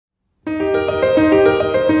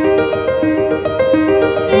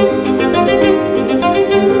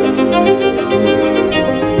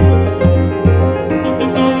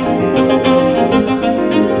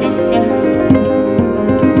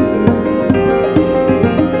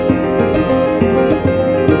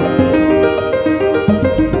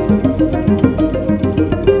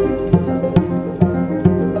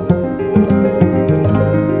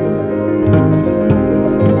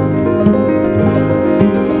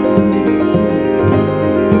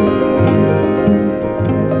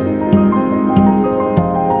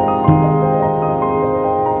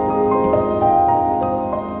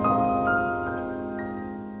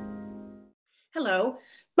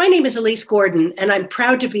Denise Gordon, and I'm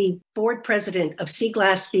proud to be board president of Sea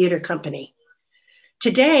Glass Theater Company.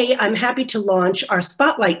 Today, I'm happy to launch our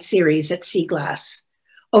Spotlight series at Sea Glass.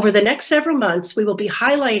 Over the next several months, we will be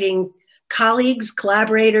highlighting colleagues,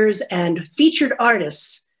 collaborators, and featured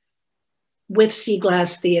artists with Sea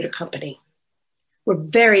Glass Theater Company. We're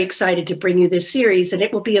very excited to bring you this series, and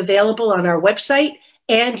it will be available on our website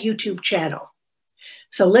and YouTube channel.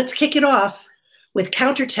 So let's kick it off with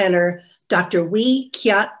countertenor Dr. Wee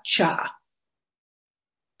Kiat Chia.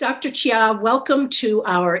 Dr. Chia, welcome to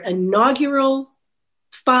our inaugural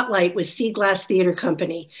Spotlight with Sea Glass Theater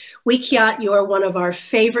Company. Wee Kiat, you are one of our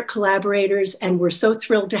favorite collaborators, and we're so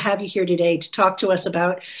thrilled to have you here today to talk to us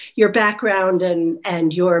about your background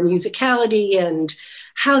and your musicality and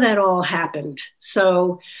how that all happened.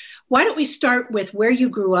 So why don't we start with where you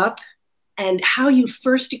grew up and how you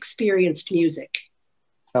first experienced music?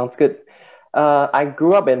 Sounds good. I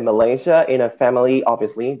grew up in Malaysia in a family,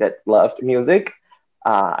 obviously, that loved music.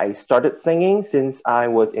 I started singing since I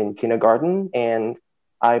was in kindergarten, and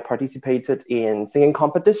I participated in singing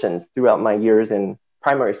competitions throughout my years in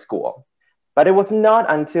primary school. But it was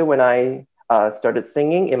not until when I started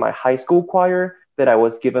singing in my high school choir that I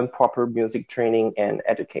was given proper music training and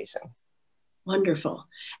education. Wonderful.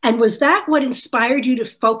 And was that what inspired you to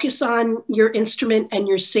focus on your instrument and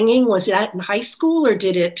your singing? Was that in high school, or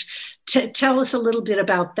did it tell us a little bit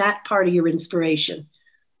about that part of your inspiration?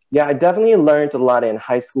 Yeah, I definitely learned a lot in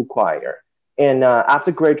high school choir. And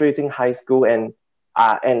after graduating high school and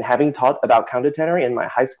having taught about countertenor in my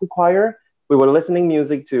high school choir, we were listening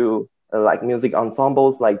music to like music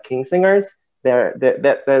ensembles like King Singers.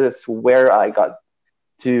 That is where I got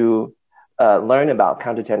to learn about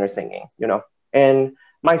countertenor singing, you know. And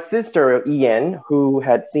my sister, Ian, who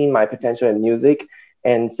had seen my potential in music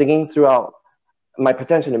and singing throughout my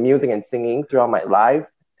potential in music and singing throughout my life,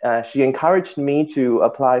 she encouraged me to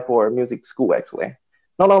apply for music school, actually.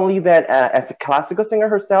 Not only that, as a classical singer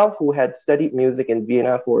herself who had studied music in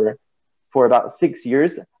Vienna for about 6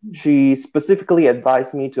 years, she specifically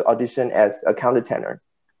advised me to audition as a countertenor.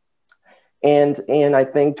 And in, I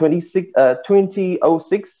think,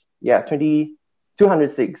 206,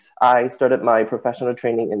 I started my professional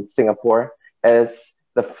training in Singapore as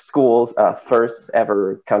the school's first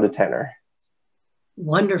ever countertenor.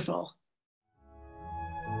 Wonderful.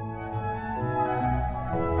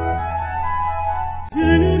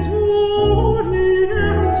 His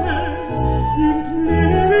orientes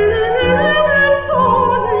implevit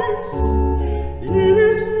bonis,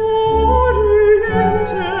 his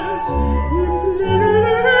orientes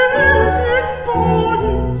implevit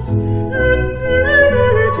bonis, et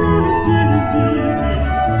divitas dimisit,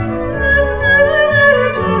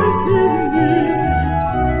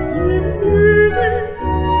 dimisit in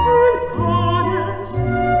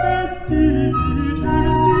ades, et divitas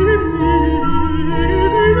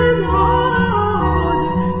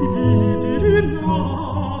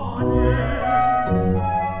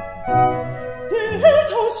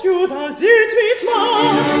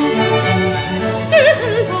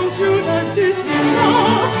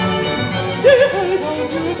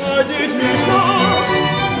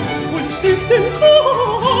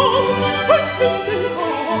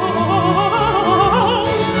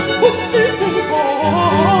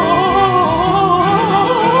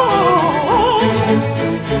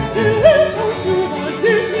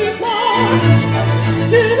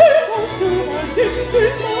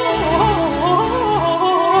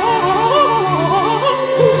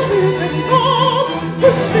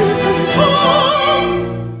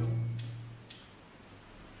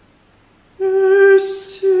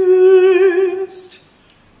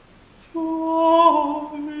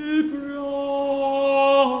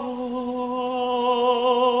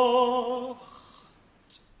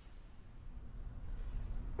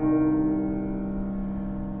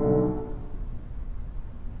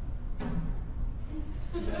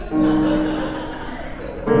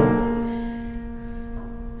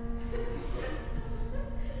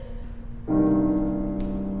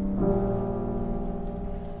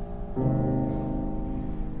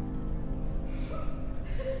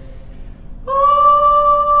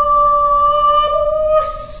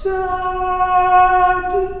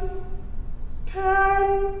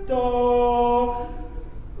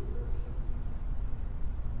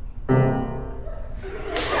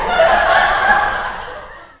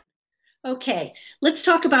Okay, let's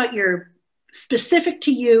talk about your specific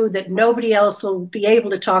to you that nobody else will be able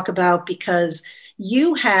to talk about, because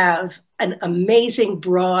you have an amazing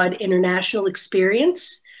broad international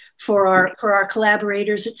experience for our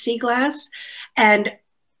collaborators at Sea Glass. And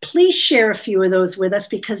please share a few of those with us,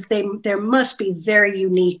 because there must be very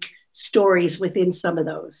unique stories within some of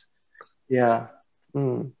those. Yeah.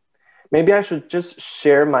 Mm. Maybe I should just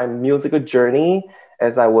share my musical journey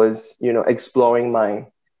as I was, exploring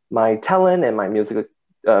my talent and my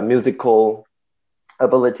musical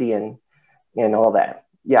ability and all that.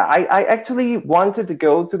 Yeah, I actually wanted to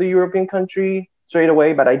go to the European country straight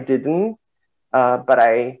away, but I didn't. But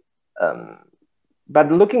um, but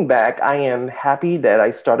looking back, I am happy that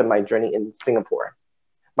I started my journey in Singapore,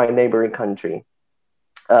 my neighboring country.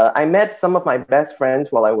 I met some of my best friends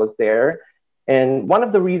while I was there, and one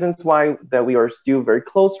of the reasons why that we are still very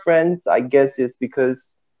close friends, I guess, is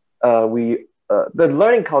because we the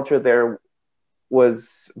learning culture there was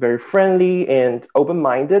very friendly and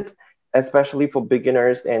open-minded, especially for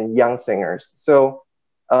beginners and young singers. So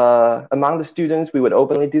among the students, we would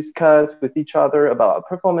openly discuss with each other about our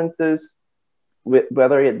performances,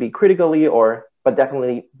 whether it be critically or, but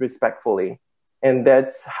definitely respectfully. And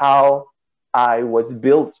that's how I was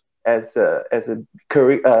built as a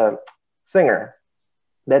career singer.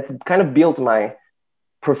 That kind of built my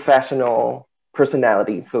professional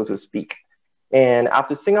personality, so to speak. And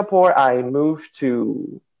after Singapore, I moved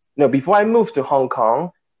to, no, before I moved to Hong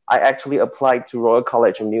Kong, I actually applied to Royal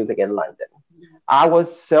College of Music in London. I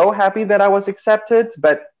was so happy that I was accepted,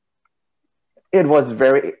 but it was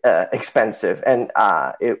very expensive, and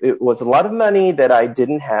it was a lot of money that I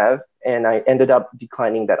didn't have, and I ended up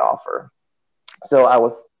declining that offer. So I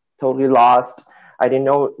was totally lost. I didn't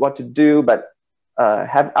know what to do, but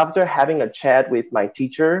after having a chat with my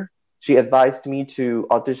teacher, she advised me to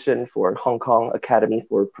audition for Hong Kong Academy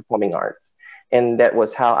for Performing Arts. And that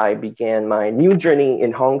was how I began my new journey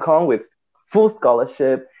in Hong Kong with full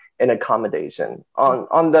scholarship and accommodation.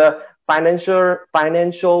 On the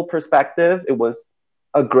financial perspective, it was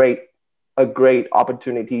a great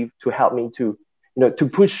opportunity to help me to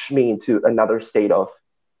push me into another state of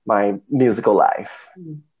my musical life.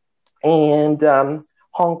 And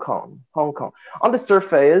Hong Kong. On the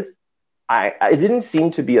surface, I didn't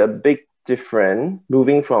seem to be a big difference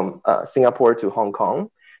moving from Singapore to Hong Kong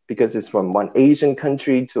because it's from one Asian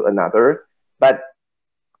country to another. But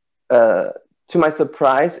to my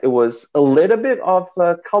surprise, it was a little bit of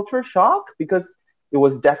a culture shock because it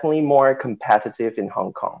was definitely more competitive in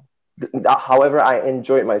Hong Kong. However, I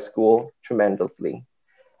enjoyed my school tremendously.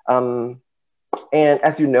 Um, and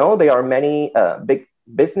as you know, there are many big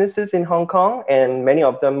businesses in Hong Kong, and many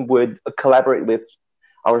of them would collaborate with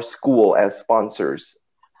our school as sponsors.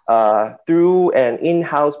 Through an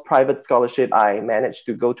in-house private scholarship, I managed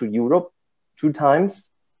to go to Europe 2 times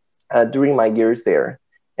during my years there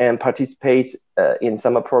and participate in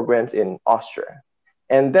summer programs in Austria.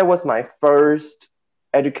 And that was my first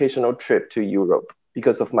educational trip to Europe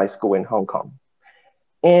because of my school in Hong Kong.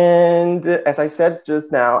 And as I said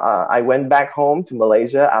just now, I went back home to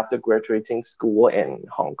Malaysia after graduating school in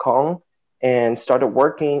Hong Kong and started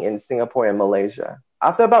working in Singapore and Malaysia.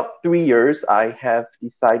 After about 3 years, I have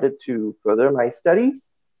decided to further my studies.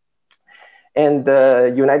 And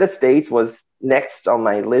the United States was next on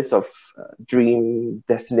my list of dream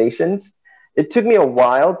destinations. It took me a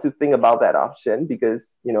while to think about that option because,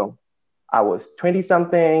 I was 20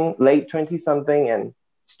 something, late 20 something, and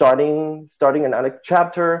starting another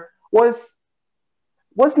chapter was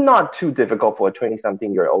not too difficult for a 20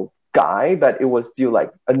 something year old guy, but it was still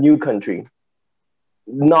like a new country,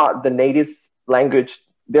 not the native language.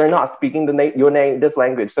 They're not speaking your native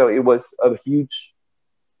language, so it was a huge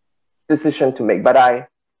decision to make. But I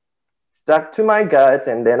stuck to my guts,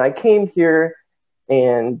 and then I came here,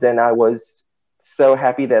 and then I was so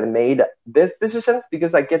happy that I made this decision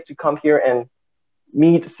because I get to come here and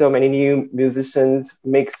meet so many new musicians,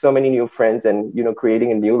 make so many new friends, and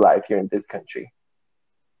creating a new life here in this country.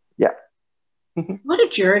 Yeah. What a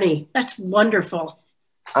journey. That's wonderful.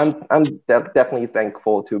 I'm definitely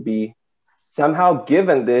thankful to be somehow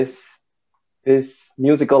given this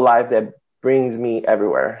musical life that brings me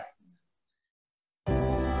everywhere.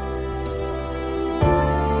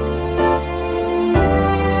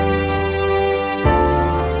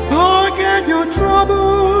 Forget your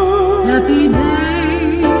trouble. Happy day.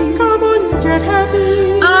 Come on, get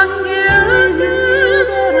happy. I'm here again.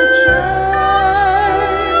 All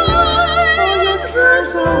your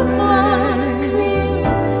cares away.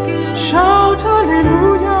 Shout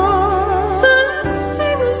hallelujah. So let's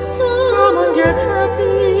sing a song. Come on, get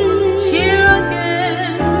happy. Cheer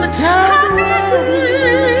again. Get Happy ready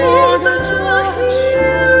for days the are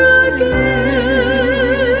here again.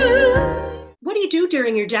 What do you do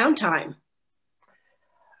during your downtime?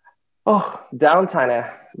 Oh,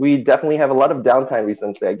 downtime. We definitely have a lot of downtime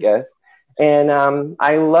recently, I guess. And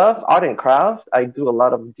I love art and craft. I do a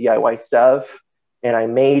lot of DIY stuff, and I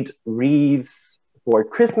made wreaths for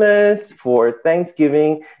Christmas, for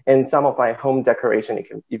Thanksgiving, and some of my home decoration.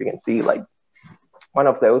 You can see like one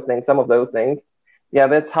of those things, some of those things. Yeah,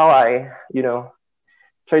 that's how I,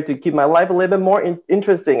 try to keep my life a little bit more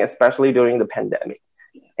interesting, especially during the pandemic.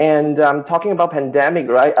 And talking about pandemic,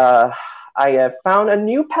 right? I have found a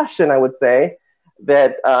new passion, I would say,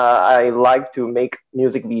 that I like to make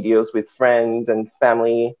music videos with friends and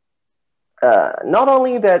family. Not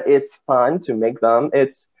only that it's fun to make them,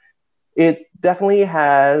 it definitely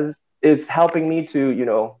is helping me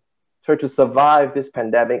to, try to survive this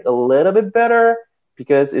pandemic a little bit better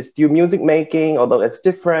because it's still music making, although it's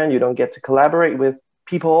different. You don't get to collaborate with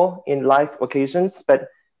people in live occasions, but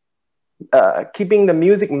keeping the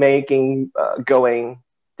music making going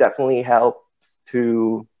definitely helps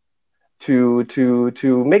to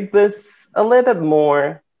make this a little bit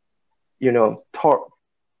more,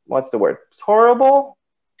 what's the word? Tolerable?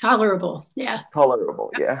 Tolerable, yeah.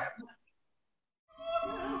 Tolerable, yeah.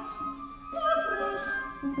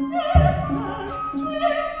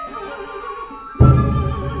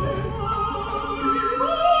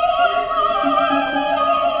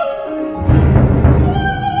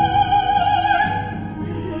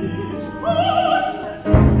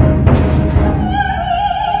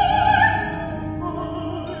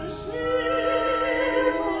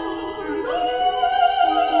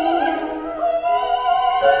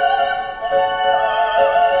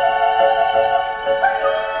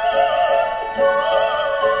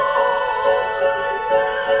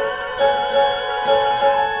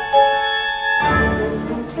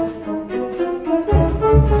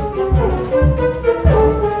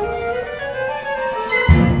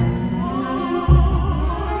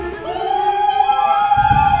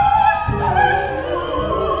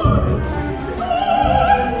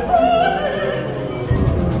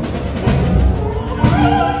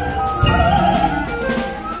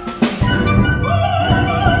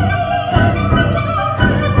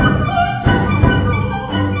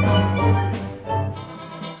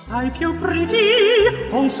 I feel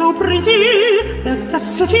pretty, oh so pretty, that the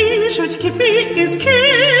city should give me its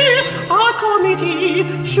key. Our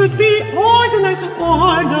committee should be organized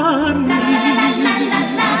orderly.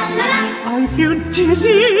 I feel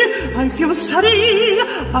dizzy, I feel sunny,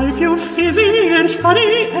 I feel fizzy and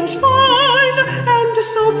funny and fine, and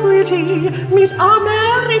so pretty, Miss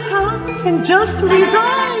America can just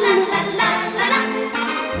resign.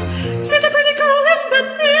 See the pretty girl in that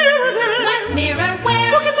mirror there. What mirror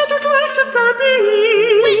where? Look at that attractive girl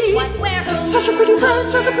being. Which one where who? Such a pretty face,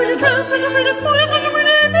 such a pretty dress, such a pretty smile, such a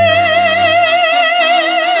pretty me.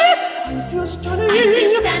 I feel stunning, I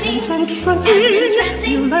feel stunning, and entrancing. and entrancing.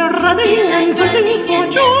 Feel like running and dancing for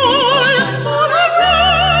joy. Oh my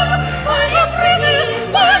God, I'm a pretty,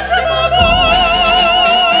 wonderful boy.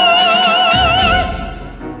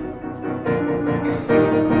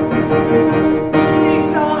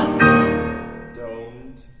 Lisa,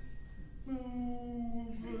 don't move.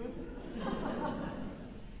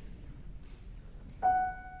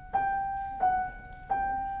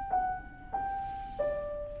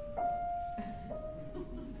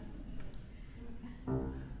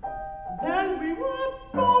 Then we were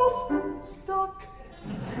both stuck.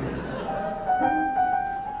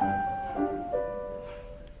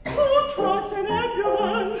 Two trucks and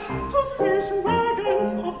ambulance, two station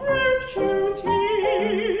wagons of rescue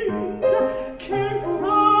teams came to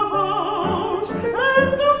the house, and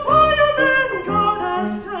the firemen got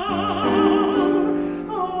us down.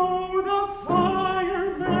 Oh, the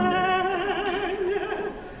firemen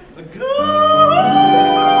got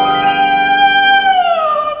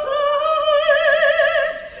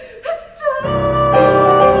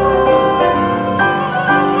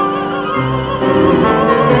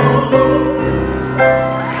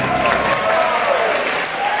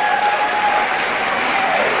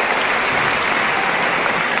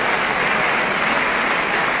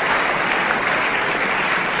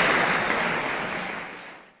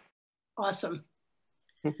Awesome.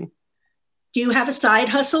 Do you have a side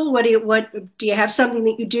hustle? What do you have something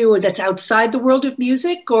that you do that's outside the world of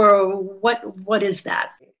music, or what is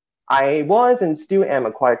that? I was and still am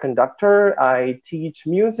a choir conductor. I teach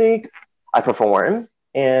music, I perform,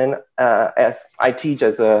 and as I teach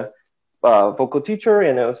as a vocal teacher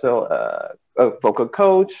and also a vocal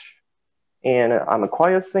coach, and I'm a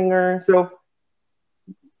choir singer. So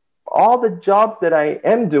all the jobs that I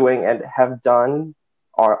am doing and have done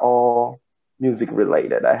are all music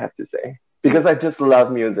related, I have to say, because I just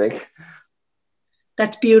love music.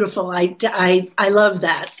 That's beautiful. I love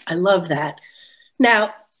that. I love that.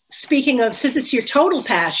 Now, speaking of, since it's your total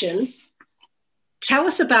passion, tell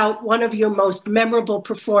us about one of your most memorable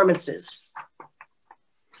performances.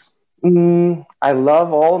 I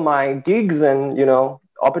love all my gigs and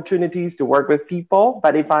opportunities to work with people.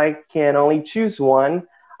 But if I can only choose one,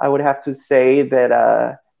 I would have to say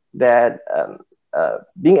that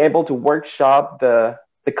being able to workshop the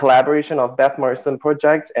collaboration of Beth Morrison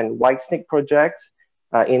projects and Whitesnake projects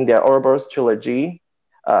in their Ouroboros trilogy,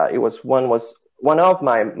 was one of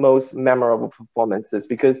my most memorable performances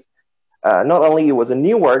because not only it was a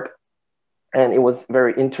new work and it was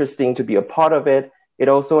very interesting to be a part of it. It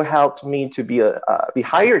also helped me to be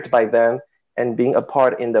hired by them and being a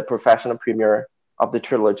part in the professional premiere of the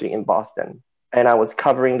trilogy in Boston. And I was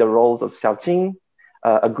covering the roles of Xiaoqing,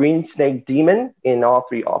 a green snake demon in all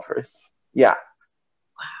three offers. Yeah.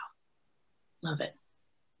 Wow. Love it.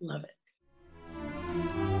 Love it.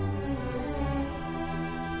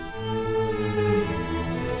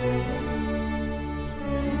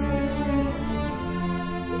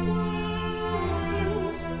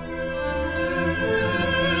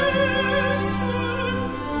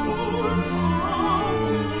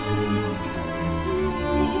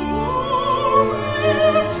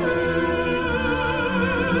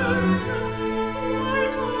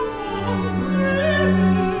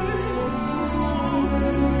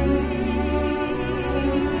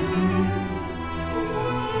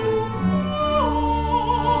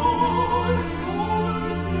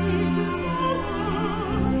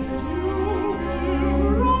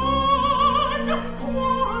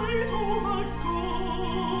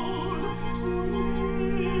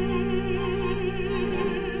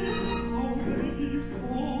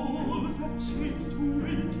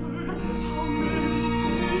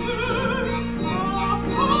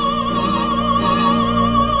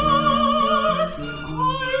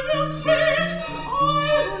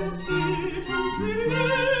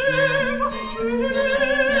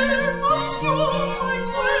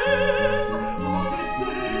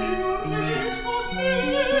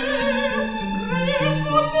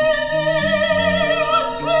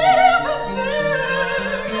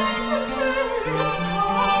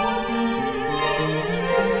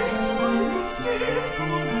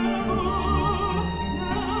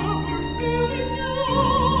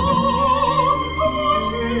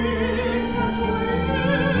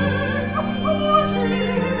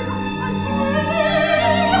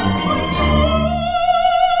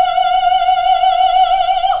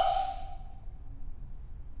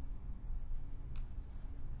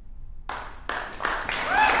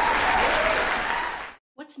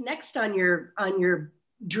 Next on your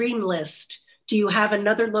dream list? Do you have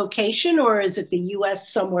another location, or is it the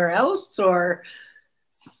US somewhere else, or?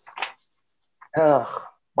 Oh,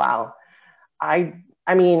 wow. I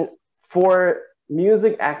mean, for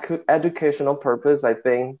music educational purpose, I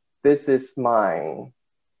think this is my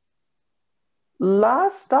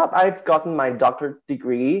last stop. I've gotten my doctorate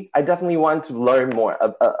degree. I definitely want to learn more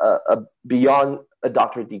beyond a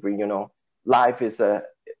doctorate degree. Life is a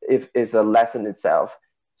lesson itself.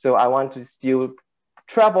 So I want to still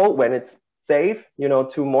travel when it's safe,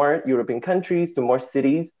 to more European countries, to more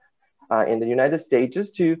cities in the United States,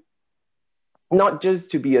 not just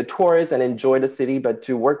to be a tourist and enjoy the city, but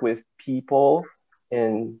to work with people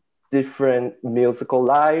in different musical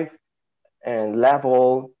life and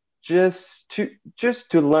level, just to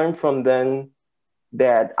learn from them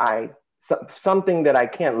that something that I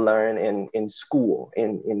can't learn in school,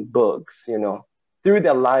 in books, Through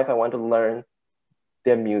their life, I want to learn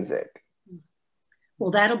their music. Well,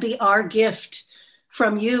 that'll be our gift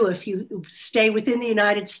from you. If you stay within the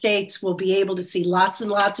United States, we'll be able to see lots and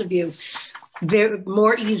lots of you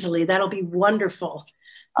more easily. That'll be wonderful.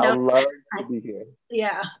 I'd love to be here.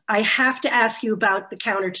 Yeah, I have to ask you about the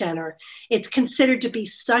countertenor. It's considered to be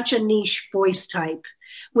such a niche voice type.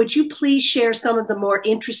 Would you please share some of the more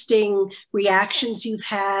interesting reactions you've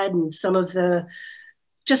had and some of the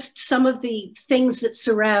things that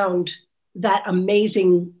surround that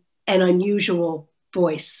amazing and unusual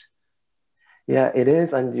voice? Yeah, it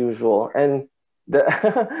is unusual. And the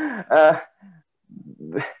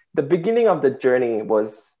the beginning of the journey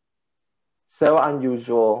was so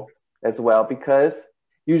unusual as well, because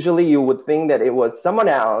usually you would think that it was someone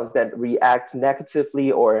else that reacts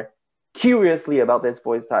negatively or curiously about this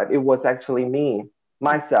voice type. It was actually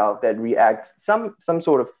myself, that reacts some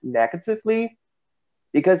sort of negatively,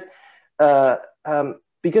 because as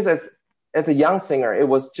a young singer, it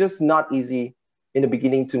was just not easy in the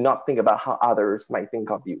beginning to not think about how others might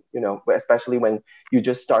think of you, especially when you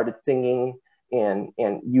just started singing and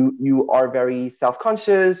you are very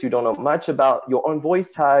self-conscious, you don't know much about your own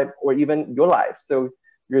voice type or even your life. So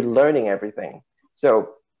you're learning everything.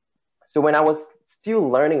 So when I was still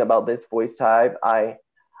learning about this voice type,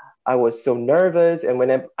 I was so nervous. And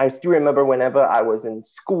whenever I still remember, whenever I was in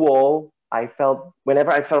school,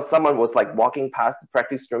 whenever I felt someone was like walking past the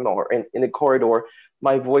practice room or in the corridor,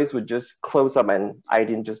 my voice would just close up, and I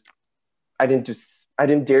didn't just I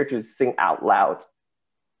didn't dare to sing out loud.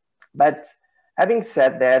 But having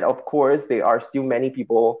said that, of course, there are still many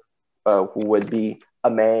people who would be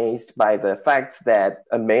amazed by the fact that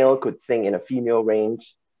a male could sing in a female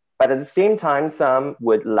range. But at the same time, some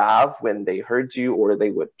would laugh when they heard you, or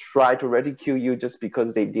they would try to ridicule you just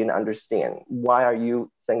because they didn't understand. Why are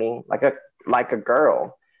you singing like a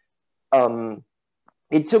girl? Um,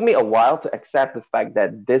 it took me a while to accept the fact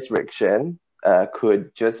that this reaction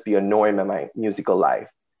could just be a norm in my musical life.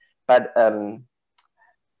 But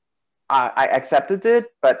I accepted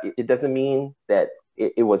it, but it doesn't mean that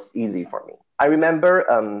it was easy for me. I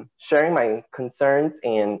remember sharing my concerns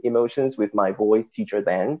and emotions with my voice teacher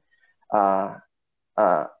then. Uh,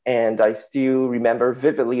 and I still remember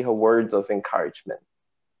vividly her words of encouragement.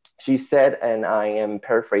 She said, and I am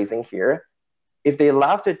paraphrasing here, if they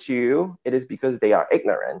laughed at you, it is because they are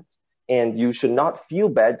ignorant. And you should not feel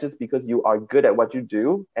bad just because you are good at what you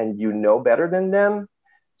do and you know better than them.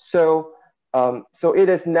 So, so it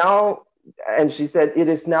is now, and she said, it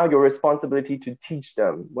is now your responsibility to teach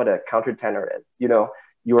them what a countertenor is. You know,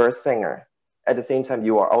 you are a singer. At the same time,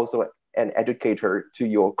 you are also an educator to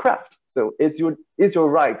your craft. So it's your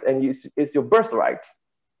right, and it's your birthright.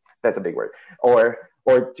 That's a big word. Or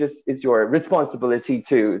just it's your responsibility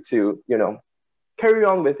to carry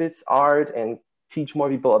on with this art and teach more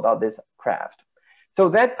people about this craft. So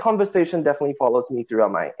that conversation definitely follows me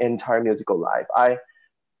throughout my entire musical life.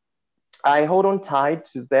 I hold on tight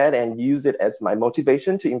to that and use it as my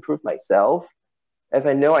motivation to improve myself, as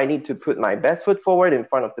I know I need to put my best foot forward in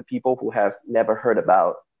front of the people who have never heard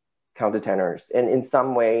about countertenors, and in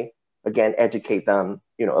some way, again, educate them,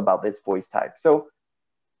 about this voice type. So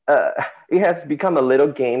it has become a little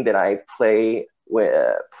game that I play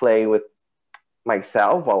with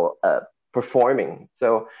myself while performing.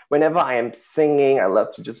 So whenever I am singing, I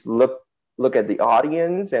love to just look at the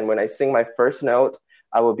audience, and when I sing my first note,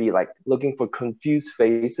 I will be like looking for confused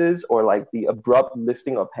faces or like the abrupt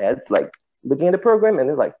lifting of heads, like looking at the program, and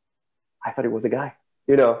they're like, I thought it was a guy,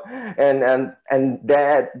 and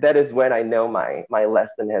that is when I know my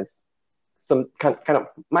lesson has some kind of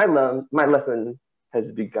my lesson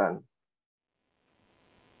has begun.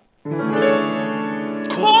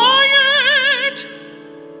 Quiet,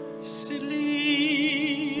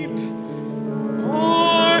 sleep,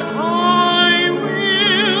 or I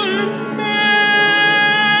will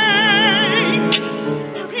make.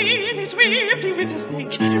 Green is weeping with the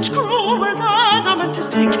snake, and cruel where adamant is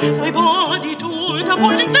take. My body to the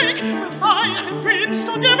boiling lake, where fire and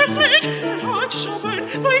brimstone never slake. Thy heart shall burn,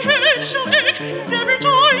 thy head shall ache, and every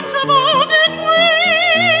joint above it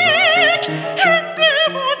quake. And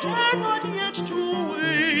therefore dare not yet to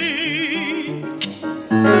wake.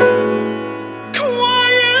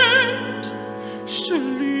 Quiet,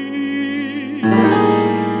 sleep.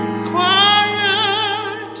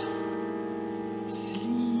 Quiet,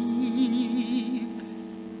 sleep.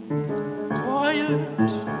 Quiet.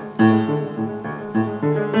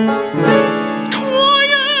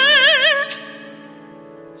 Quiet,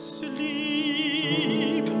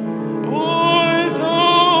 sleep, or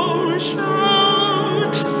thou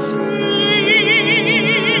shalt see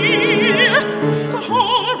the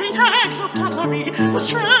horrid hags of Tartary, whose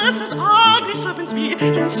tresses ugly serpents be,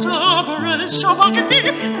 and Cerberus shall bark at thee,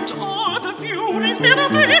 and all the furies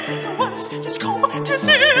thereof free. The worst is come, 'tis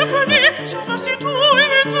symphony, shall thus into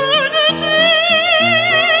eternity.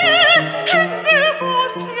 And therefore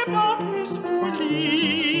sleep thou peacefully.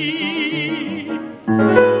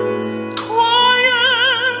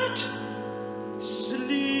 Quiet,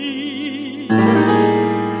 sleep.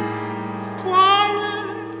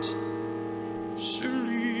 Quiet,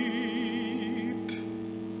 sleep.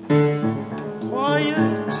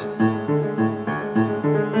 Quiet.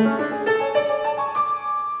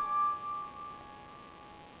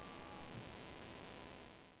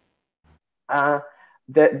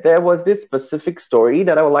 There was this specific story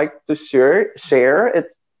that I would like to share.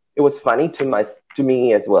 It was funny to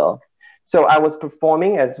me as well. So I was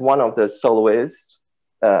performing as one of the soloists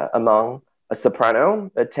among a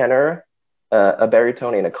soprano, a tenor, a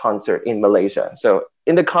baritone in a concert in Malaysia. So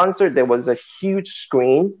in the concert, there was a huge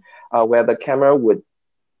screen where the camera would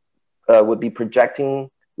be projecting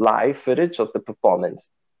live footage of the performance.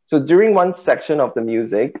 So during one section of the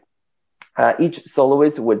music, each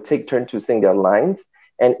soloist would take turn to sing their lines,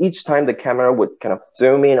 and each time the camera would kind of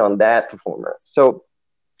zoom in on that performer. So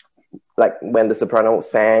like when the soprano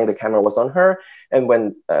sang, the camera was on her, and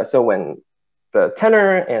when the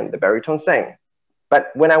tenor and the baritone sang.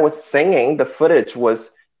 But when I was singing, the footage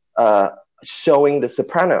was showing the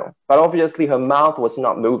soprano, but obviously her mouth was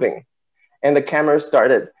not moving. And the camera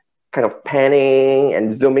started kind of panning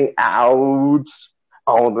and zooming out.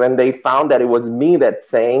 Oh, when they found that it was me that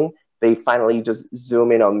sang, they finally just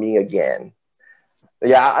zoom in on me again.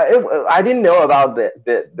 Yeah, I didn't know about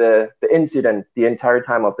the incident the entire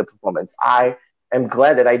time of the performance. I am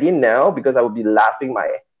glad that I didn't know because I would be laughing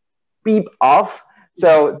my beep off.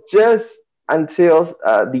 So just until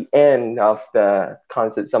the end of the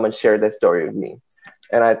concert, someone shared that story with me,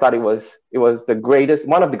 and I thought it was the greatest,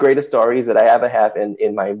 one of the greatest stories that I ever have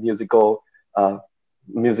in my musical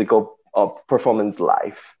performance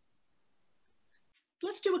life.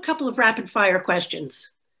 Let's do a couple of rapid fire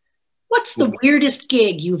questions. What's the weirdest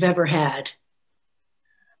gig you've ever had?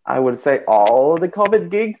 I would say all the COVID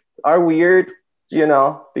gigs are weird,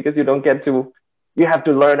 because you don't get to, you have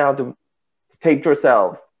to learn how to take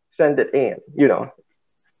yourself, send it in,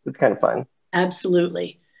 it's kind of fun.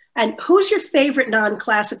 Absolutely. And who's your favorite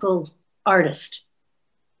non-classical artist?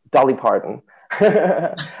 Dolly Parton.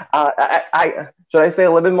 Should I say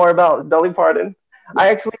a little bit more about Dolly Parton? I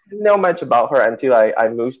actually didn't know much about her until I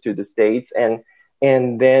moved to the States, and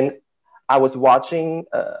then I was watching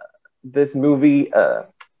this movie,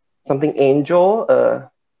 something Angel,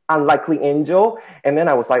 Unlikely Angel, and then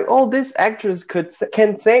I was like, oh, this actress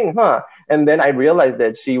can sing, huh? And then I realized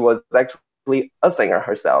that she was actually a singer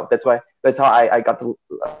herself. That's how I got to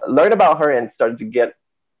learn about her and started to get,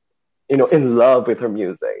 in love with her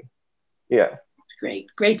music. Yeah, it's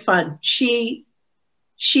great fun. She's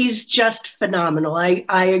just phenomenal. I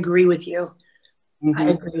agree with you. Mm-hmm.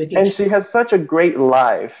 I agree with you. And she has such a great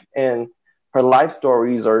life, and her life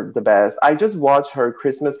stories are the best. I just watched her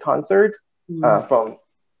Christmas concert from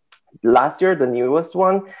last year, the newest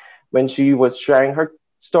one, when she was sharing her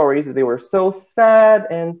stories. They were so sad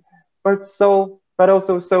but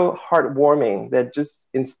also so heartwarming that just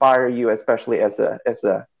inspire you, especially as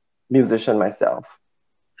a musician myself.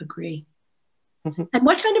 Agree. And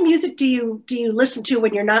what kind of music do you listen to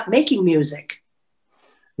when you're not making music?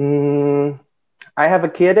 I have a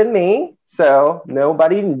kid in me, so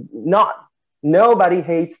nobody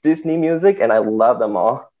hates Disney music, and I love them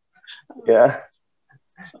all. Yeah.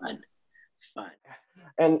 Fun.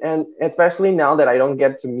 And especially now that I don't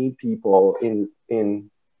get to meet people in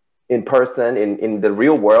person in the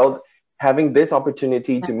real world, having this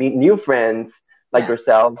opportunity to meet new friends like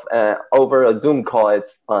yourself over a Zoom call,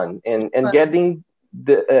 it's fun. And getting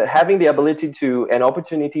having the ability to an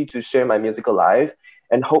opportunity to share my musical life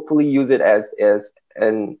and hopefully use it as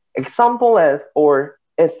an example or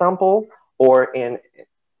an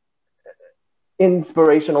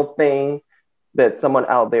inspirational thing that someone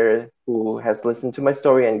out there who has listened to my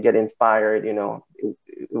story and get inspired, it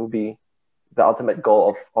will be the ultimate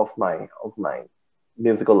goal of my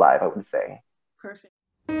musical life, I would say. Perfect.